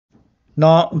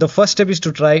Now, the first step is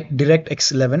to try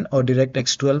DirectX 11 or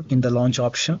DirectX 12 in the launch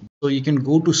option. So you can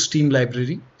go to Steam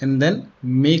library and then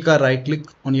make a right click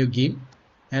on your game.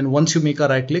 And once you make a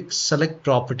right click, select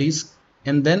properties,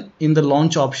 and then in the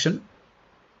launch option,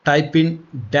 type in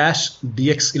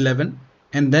 -dx11,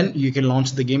 and then you can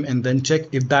launch the game and then check.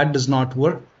 If that does not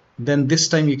work, then this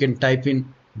time you can type in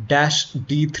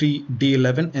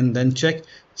 -d3d11 and then check.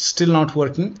 Still not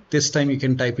working. This time you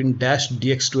can type in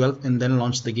 -dx12 and then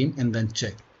launch the game and then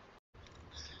check.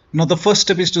 Now the first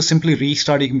step is to simply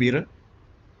restart your computer.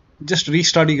 Just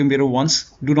restart your computer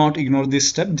once. Do not ignore this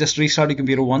step. Just restart your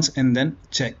computer once and then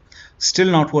check.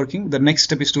 Still not working. The next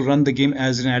step is to run the game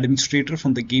as an administrator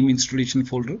from the game installation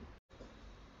folder.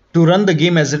 To run the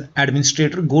game as an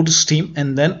administrator, go to Steam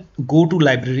and then go to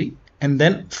library and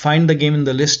then find the game in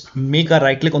the list. Make a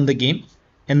right click on the game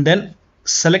and then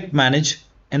select manage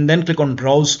and then click on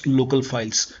browse local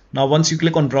files. Now once you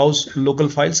click on browse local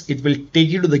files, it will take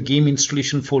you to the game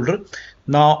installation folder.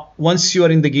 Now once you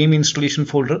are in the game installation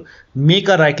folder, make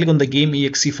a right click on the game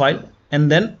exe file and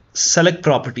then select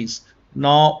properties.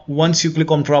 Now once you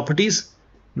click on properties,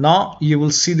 now you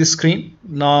will see the screen.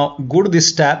 Now go to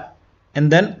this tab and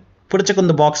then put a check on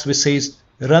the box which says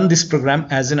run this program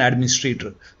as an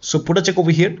administrator. So put a check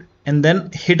over here and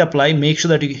then hit apply. Make sure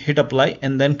that you hit apply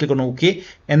and then click on OK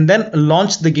and then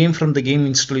launch the game from the game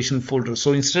installation folder.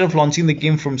 So instead of launching the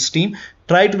game from Steam,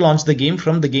 try to launch the game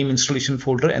from the game installation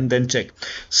folder and then check.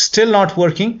 Still not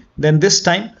working. Then this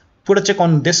time put a check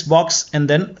on this box and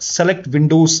then select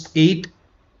Windows 8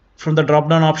 from the drop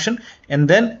down option and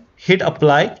then hit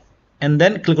apply and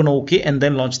then click on OK and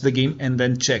then launch the game and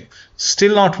then check.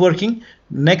 Still not working.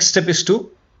 Next step is to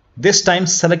this time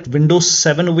select Windows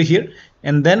 7 over here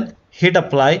and then hit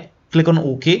apply, click on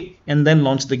OK and then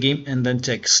launch the game and then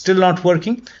check. Still not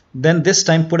working. Then this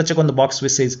time put a check on the box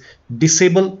which says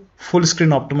disable full screen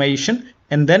optimization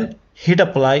and then hit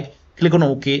apply, click on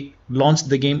OK, launch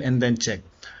the game and then check.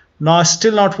 Now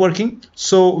still not working.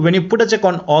 So when you put a check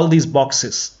on all these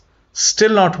boxes,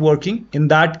 still not working, in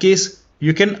that case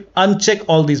you can uncheck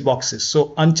all these boxes.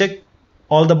 So uncheck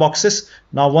all the boxes.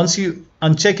 Now once you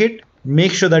uncheck it,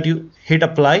 make sure that you hit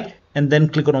apply and then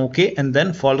click on OK and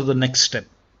then follow the next step.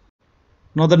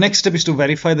 Now the next step is to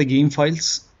verify the game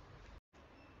files.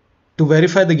 To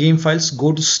verify the game files,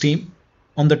 go to Steam.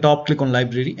 On the top, click on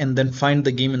library and then find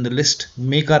the game in the list.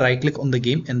 Make a right click on the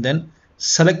game and then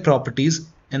select properties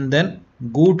and then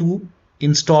go to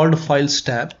installed files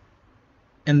tab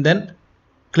and then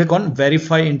click on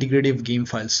verify integrity of game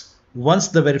files. Once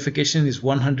the verification is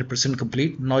 100%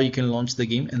 complete, now you can launch the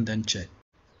game and then check.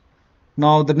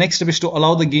 Now the next step is to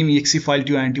allow the game exe file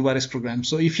to your antivirus program.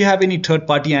 So if you have any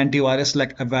third-party antivirus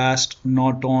like Avast,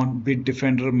 Norton,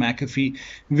 Bitdefender, McAfee,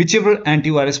 whichever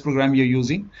antivirus program you're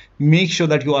using, make sure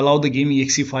that you allow the game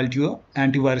exe file to your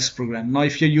antivirus program. Now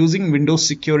if you're using Windows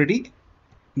Security,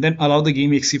 then allow the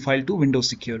game exe file to Windows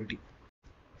Security.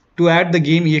 To add the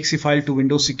game exe file to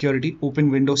Windows Security, open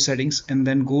Windows Settings and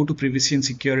then go to Privacy and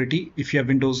Security. If you have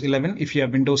Windows 11, if you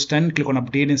have Windows 10, click on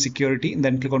Update and Security and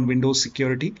then click on Windows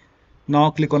Security. Now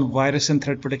click on Virus and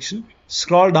Threat Protection.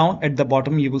 Scroll down at the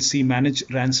bottom, you will see Manage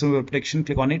Ransomware Protection.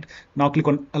 Click on it. Now click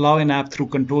on Allow an app through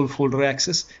Control Folder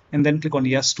Access and then click on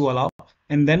Yes to allow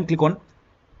and then click on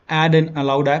Add an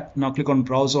allowed app. Now click on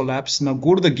Browse all apps. Now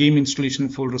go to the game installation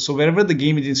folder. So wherever the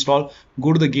game is installed,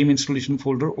 go to the game installation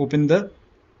folder, open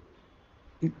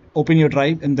your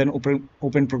drive and then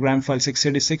open program file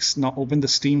 686. Now open the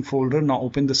Steam folder. Now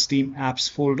open the Steam apps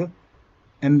folder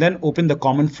and then open the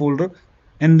common folder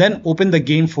and then open the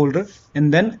game folder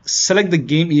and then select the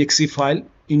game exe file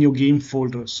in your game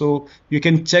folder. So you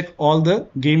can check all the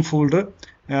game folder.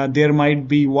 There might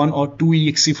be one or two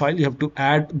exe file. You have to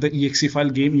add the exe file,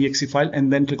 game exe file,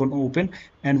 and then click on open.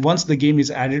 And once the game is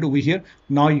added over here,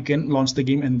 now you can launch the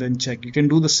game and then check. You can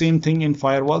do the same thing in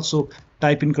Firewall. So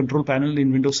type in control panel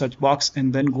in Windows search box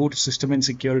and then go to System and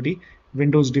Security,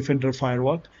 Windows Defender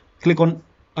Firewall. Click on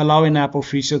Allow an app or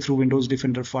feature through Windows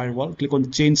Defender Firewall. Click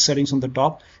on Change Settings on the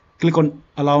top. Click on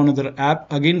Allow another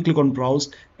app. Again, click on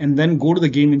Browse and then go to the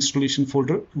game installation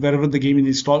folder. Wherever the game is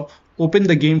installed, open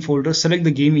the game folder, select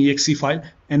the game exe file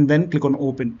and then click on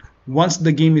Open. Once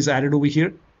the game is added over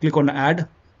here, click on Add.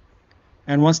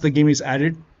 And once the game is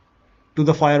added to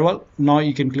the firewall, now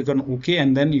you can click on OK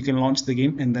and then you can launch the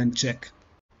game and then check.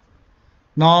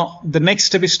 Now the next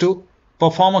step is to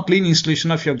perform a clean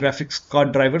installation of your graphics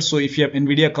card driver. So if you have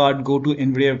NVIDIA card, go to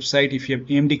NVIDIA website. If you have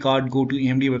AMD card, go to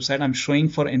AMD website. I'm showing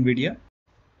for NVIDIA.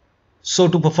 So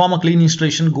to perform a clean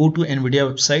installation, go to NVIDIA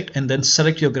website and then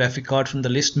select your graphic card from the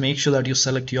list. Make sure that you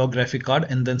select your graphic card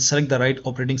and then select the right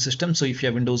operating system. So if you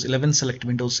have Windows 11, select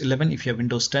Windows 11. If you have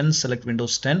Windows 10, select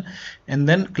Windows 10 and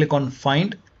then click on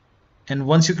Find. And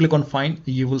once you click on Find,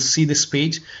 you will see this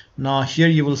page. Now here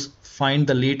you will find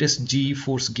the latest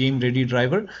GeForce Game Ready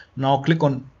driver. Now click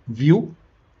on View,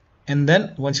 and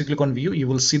then once you click on View, you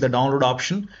will see the download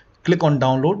option. Click on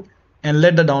Download and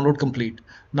let the download complete.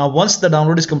 Now once the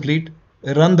download is complete,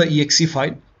 run the exe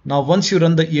file. Now once you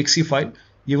run the exe file,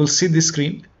 you will see this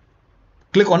screen.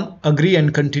 Click on Agree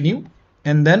and Continue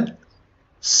and then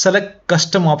select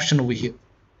Custom option over here.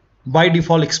 By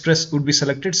default Express would be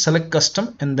selected. Select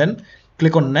Custom and then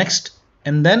click on Next,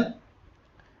 and then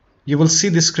you will see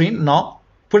this screen. Now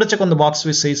put a check on the box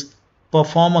which says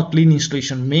Perform a clean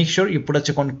installation. Make sure you put a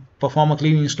check on Perform a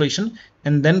clean installation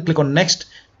and then click on Next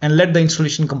and let the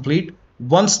installation complete.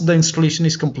 Once the installation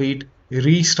is complete,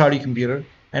 restart your computer,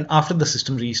 and after the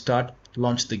system restart,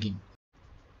 launch the game.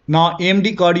 Now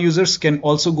AMD card users can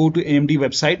also go to AMD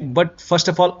website, but first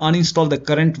of all uninstall the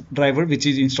current driver which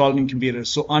is installed in computer.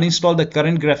 So uninstall the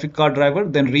current graphic card driver,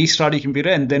 then restart your computer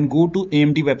and then go to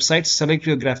AMD website, select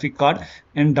your graphic card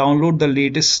and download the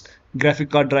latest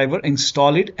graphic card driver,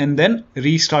 install it and then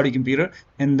restart your computer,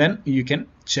 and then you can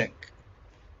check.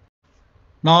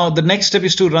 Now the next step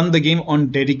is to run the game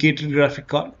on dedicated graphic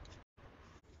card.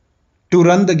 To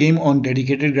run the game on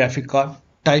dedicated graphic card,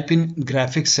 type in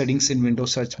graphics settings in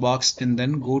Windows search box and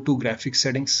then go to graphics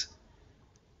settings.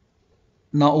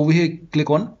 Now over here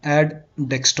click on add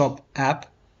desktop app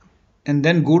and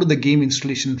then go to the game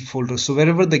installation folder. So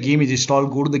wherever the game is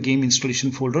installed, go to the game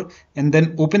installation folder and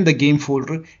then open the game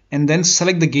folder and then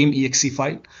select the game exe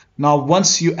file. Now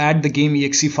once you add the game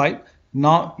exe file,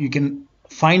 now you can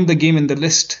find the game in the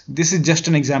list. This is just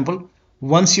an example.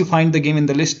 Once you find the game in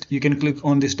the list, you can click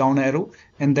on this down arrow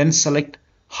and then select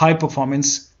high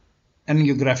performance and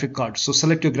your graphic card. So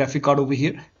select your graphic card over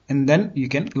here and then you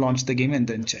can launch the game and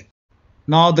then check.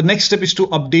 Now the next step is to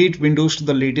update Windows to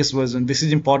the latest version. This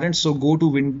is important. So go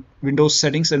to Windows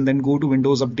settings and then go to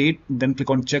Windows update, then click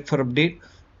on check for update.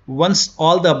 Once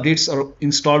all the updates are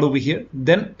installed over here,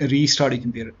 then restart your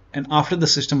computer, and after the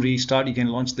system restart you can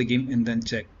launch the game and then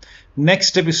check. Next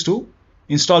step is to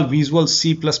install Visual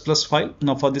C++ file.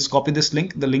 Now for this, copy this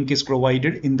link. The link is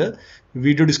provided in the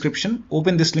video description.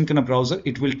 Open this link in a browser.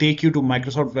 It will take you to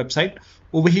Microsoft website.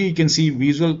 Over here you can see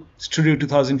Visual Studio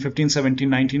 2015, 17,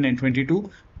 19 and 22.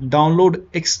 Download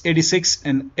x86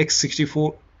 and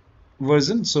x64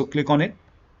 version. So click on it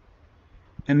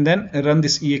and then run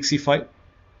this exe file.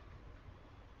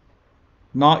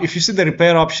 Now if you see the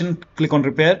repair option, click on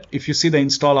repair. If you see the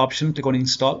install option, click on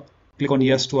install. Click on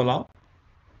yes to allow.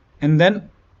 And then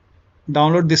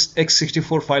download this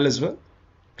x64 file as well.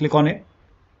 Click on it.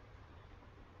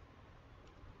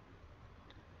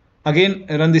 Again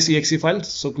run this exe file,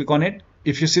 so click on it.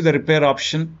 If you see the repair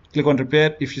option, click on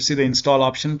repair. If you see the install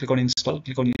option, click on install.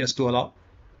 Click on yes to allow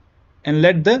and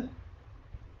let the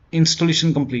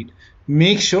installation complete.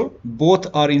 Make sure both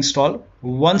are installed.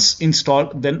 Once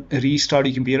installed, then restart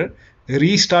your computer.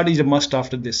 Restart is a must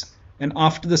after this, and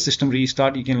after the system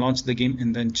restart you can launch the game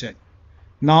and then check.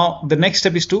 Now the next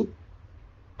step is to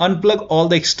unplug all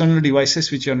the external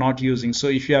devices which you are not using. So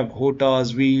if you have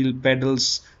HOTAs, wheel,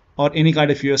 pedals or any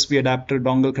kind of USB adapter,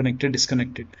 dongle connected,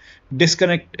 disconnect it.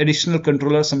 Disconnect additional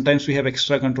controller. Sometimes we have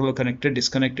extra controller connected,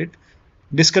 disconnect it.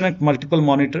 Disconnect multiple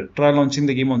monitor. Try launching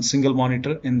the game on single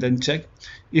monitor and then check.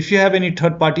 If you have any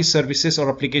third-party services or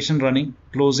application running,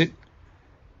 close it.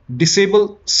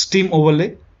 Disable Steam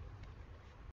overlay.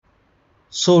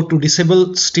 So to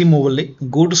disable Steam overlay,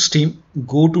 go to Steam,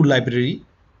 go to library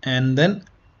and then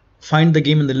find the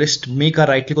game in the list, make a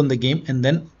right click on the game and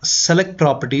then select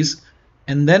properties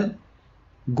and then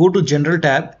go to general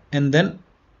tab and then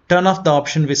turn off the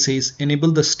option which says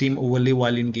enable the Steam overlay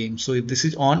while in game. So if this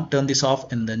is on, turn this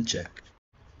off and then check.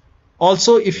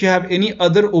 Also, if you have any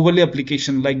other overlay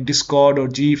application like Discord or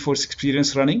GeForce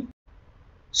Experience running,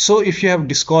 so if you have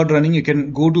Discord running, you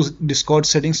can go to Discord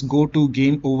settings, go to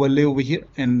game overlay over here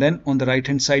and then on the right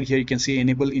hand side here you can see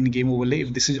enable in-game overlay.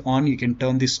 If this is on, you can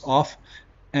turn this off.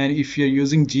 And if you're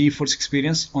using GeForce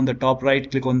Experience, on the top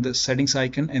right click on the settings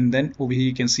icon and then over here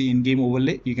you can see in-game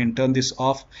overlay. You can turn this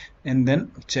off and then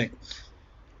check.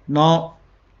 Now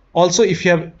also if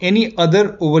you have any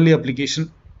other overlay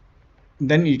application,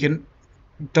 then you can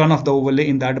turn off the overlay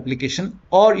in that application,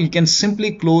 or you can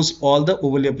simply close all the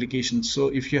overlay applications. So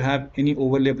if you have any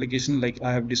overlay application like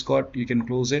I have Discord, you can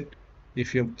close it.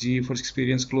 If you have GeForce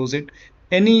Experience, close it.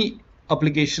 Any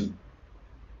application,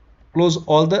 close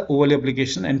all the overlay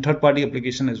application and third-party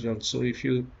application as well. So if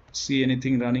you see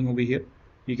anything running over here,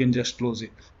 you can just close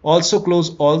it. Also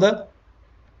close all the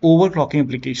overclocking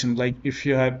application, like if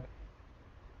you have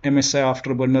MSI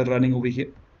Afterburner running over here,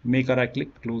 make a right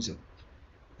click, close it.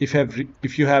 If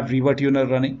you have ReWa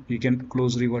running, you can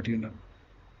close ReWa.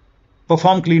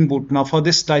 Perform clean boot. Now for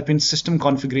this, type in system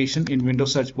configuration in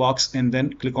Windows search box and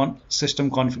then click on system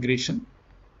configuration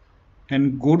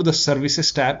and go to the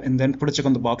services tab and then put a check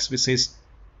on the box which says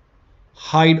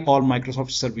hide all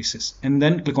Microsoft services and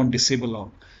then click on disable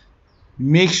all.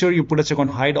 Make sure you put a check on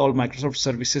hide all Microsoft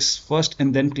services first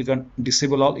and then click on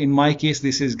disable all. In my case,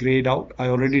 this is grayed out. I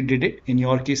already did it. In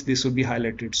your case, this would be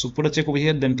highlighted. So put a check over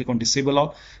here, then click on disable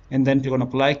all and then click on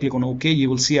apply, click on OK. You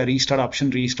will see a restart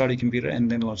option, restart your computer and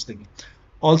then launch the game.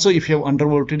 Also, if you have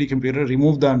undervolted your computer,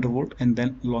 remove the undervolt and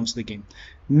then launch the game.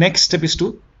 Next step is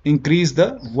to increase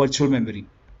the virtual memory.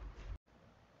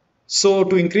 So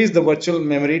to increase the virtual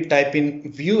memory, type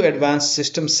in view advanced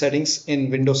system settings in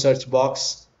Windows search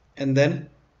box and then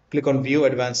click on view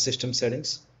advanced system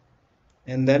settings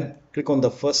and then click on the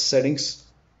first settings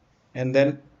and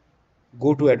then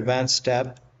go to advanced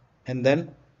tab and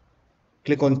then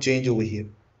click on change over here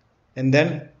and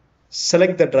then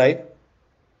select the drive.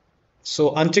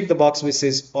 So uncheck the box which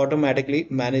says automatically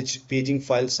manage paging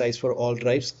file size for all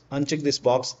drives. Uncheck this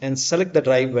box and select the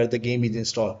drive where the game is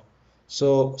installed.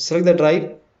 So select the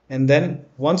drive and then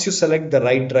once you select the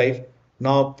right drive,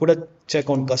 now put a check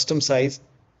on custom size,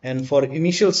 and for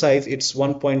initial size it's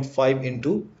 1.5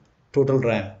 into total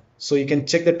RAM. So you can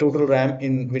check the total RAM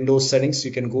in Windows settings.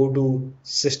 You can go to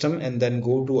system and then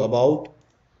go to about,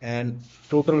 and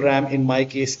total RAM in my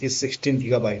case is 16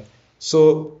 GB.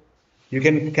 So you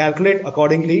can calculate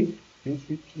accordingly.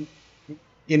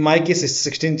 In my case it's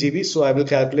 16 GB, so I will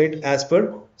calculate as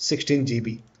per 16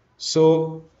 GB.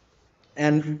 So,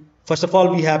 and first of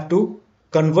all we have to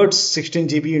convert 16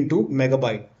 GB into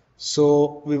megabyte.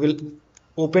 So we will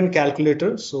open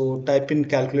calculator. So type in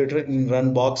calculator in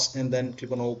run box and then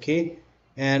click on OK,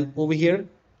 and over here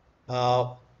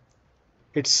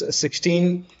it's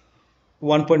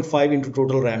 1.5 into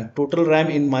total RAM. Total RAM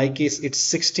in my case it's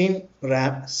 16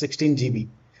 GB.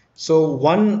 So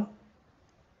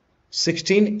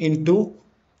 116 into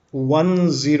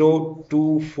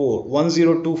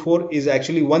 1024 is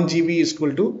actually 1 GB is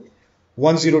equal to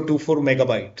 1024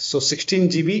 megabyte. So 16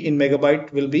 GB in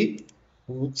megabyte will be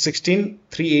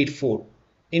 16384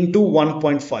 into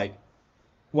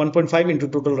 1.5 into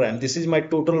total RAM. This is my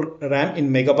total RAM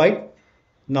in megabyte.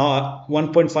 Now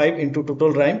 1.5 into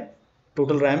total RAM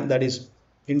that is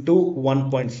into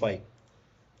 1.5.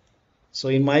 So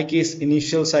in my case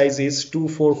initial size is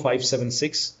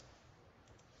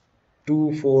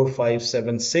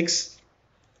 24576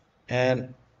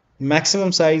 and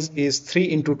maximum size is 3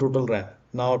 into total RAM.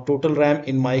 Now total RAM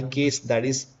in my case that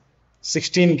is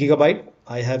 16 GB.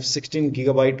 I have 16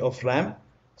 GB of RAM.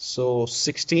 So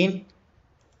 16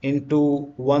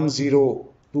 into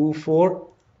 1024.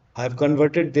 I have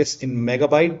converted this in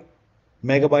megabyte.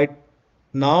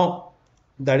 Now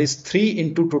that is 3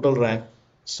 into total RAM.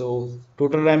 So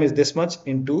total RAM is this much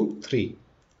into 3.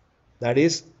 That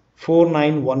is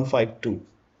 49152.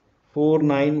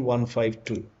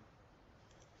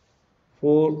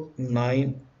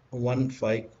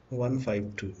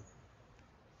 49152.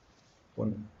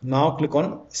 Now click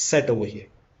on set over here.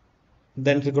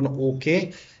 Then click on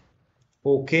OK.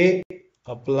 OK.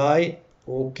 Apply.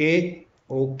 OK.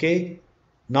 OK.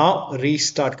 Now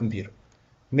restart computer.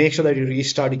 Make sure that you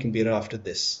restart your computer after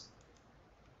this.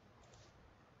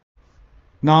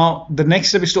 Now the next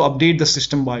step is to update the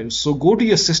system BIOS. So go to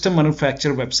your system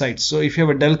manufacturer website. So if you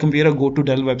have a Dell computer, go to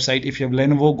Dell website. If you have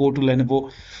Lenovo, go to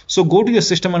Lenovo. So go to your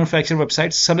system manufacturer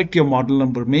website, select your model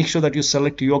number, make sure that you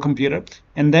select your computer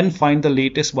and then find the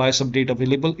latest BIOS update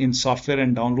available in software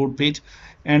and download page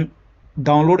and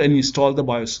download and install the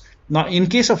BIOS. Now in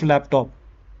case of laptop,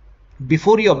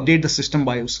 before you update the system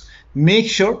BIOS, make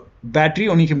sure battery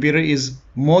on your computer is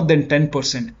more than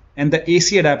 10% and the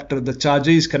AC adapter, the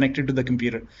charger, is connected to the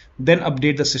computer. Then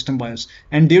update the system BIOS.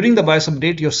 And during the BIOS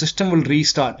update, your system will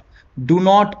restart. Do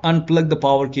not unplug the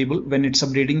power cable when it's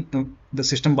updating the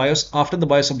system BIOS. After the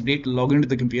BIOS update, log into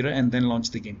the computer and then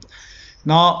launch the game.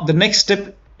 Now the next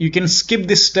step, you can skip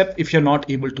this step if you're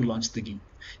not able to launch the game.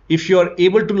 If you are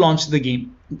able to launch the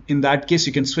game, in that case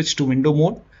you can switch to window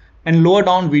mode and lower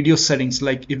down video settings.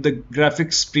 Like if the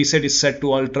graphics preset is set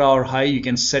to ultra or high, you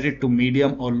can set it to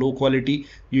medium or low quality.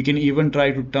 You can even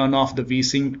try to turn off the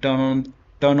VSync,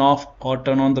 turn off or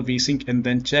turn on the VSync and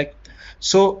then check.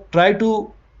 So try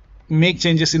to make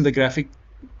changes in the graphic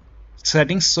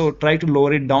settings. So try to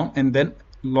lower it down and then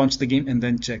launch the game and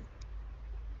then check.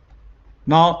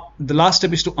 Now the last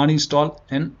step is to uninstall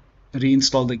and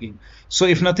reinstall the game. So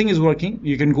if nothing is working,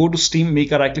 you can go to Steam,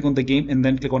 make a right click on the game, and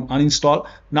then click on uninstall.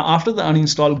 Now after the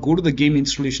uninstall, go to the game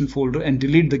installation folder and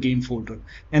delete the game folder,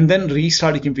 and then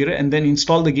restart your computer and then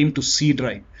install the game to C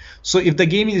drive. So if the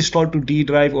game is installed to D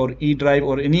drive or E drive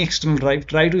or any external drive,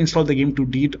 try to install the game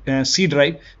to C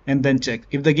drive and then check.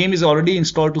 If the game is already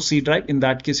installed to C drive, in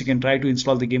that case you can try to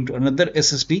install the game to another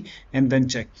SSD and then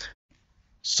check.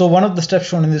 So one of the steps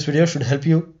shown in this video should help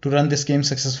you to run this game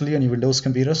successfully on your Windows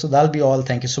computer. So that'll be all.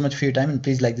 Thank you so much for your time, and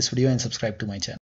please like this video and subscribe to my channel.